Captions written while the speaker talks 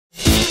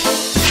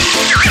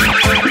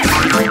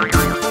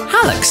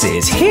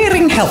Hallux's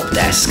Hearing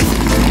Helpdesk.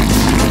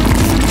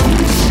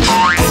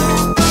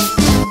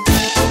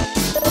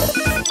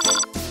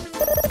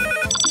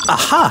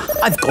 Aha!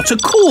 I've got a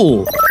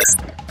call!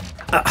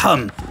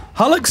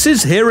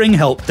 Hallux's Hearing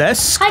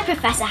Helpdesk. Hi,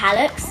 Professor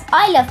Hallux.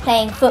 I love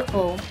playing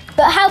football.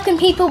 But how can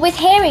people with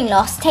hearing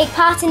loss take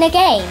part in a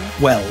game?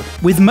 Well,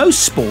 with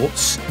most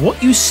sports,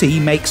 what you see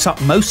makes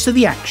up most of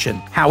the action.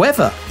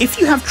 However, if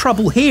you have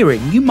trouble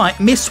hearing, you might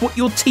miss what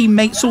your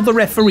teammates or the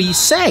referees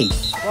say.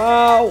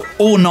 Wow.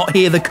 Or not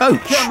hear the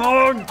coach. Come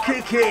on,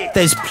 kick it.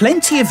 There's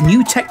plenty of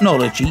new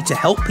technology to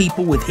help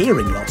people with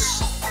hearing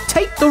loss.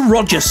 Take the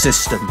Roger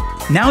system.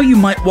 Now you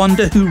might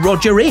wonder who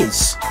Roger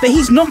is, but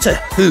he's not a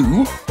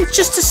who, it's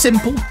just a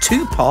simple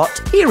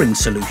two-part hearing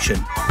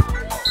solution.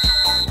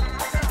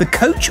 The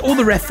coach or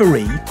the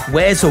referee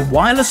wears a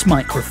wireless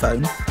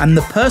microphone and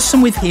the person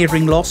with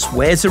hearing loss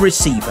wears a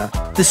receiver.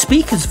 The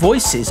speaker's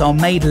voices are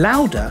made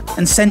louder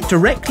and sent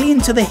directly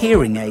into the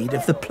hearing aid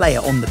of the player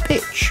on the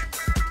pitch.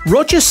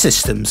 Roger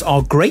systems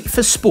are great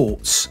for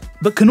sports,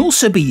 but can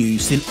also be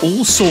used in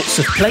all sorts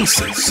of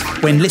places,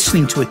 when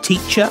listening to a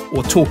teacher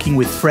or talking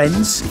with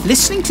friends,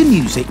 listening to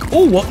music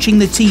or watching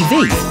the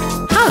TV.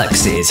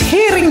 Hallux's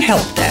Hearing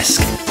Helpdesk,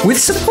 with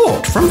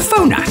support from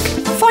Phonak.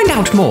 Find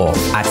out more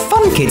at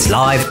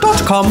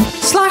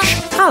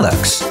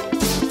funkidslive.com/Hallux.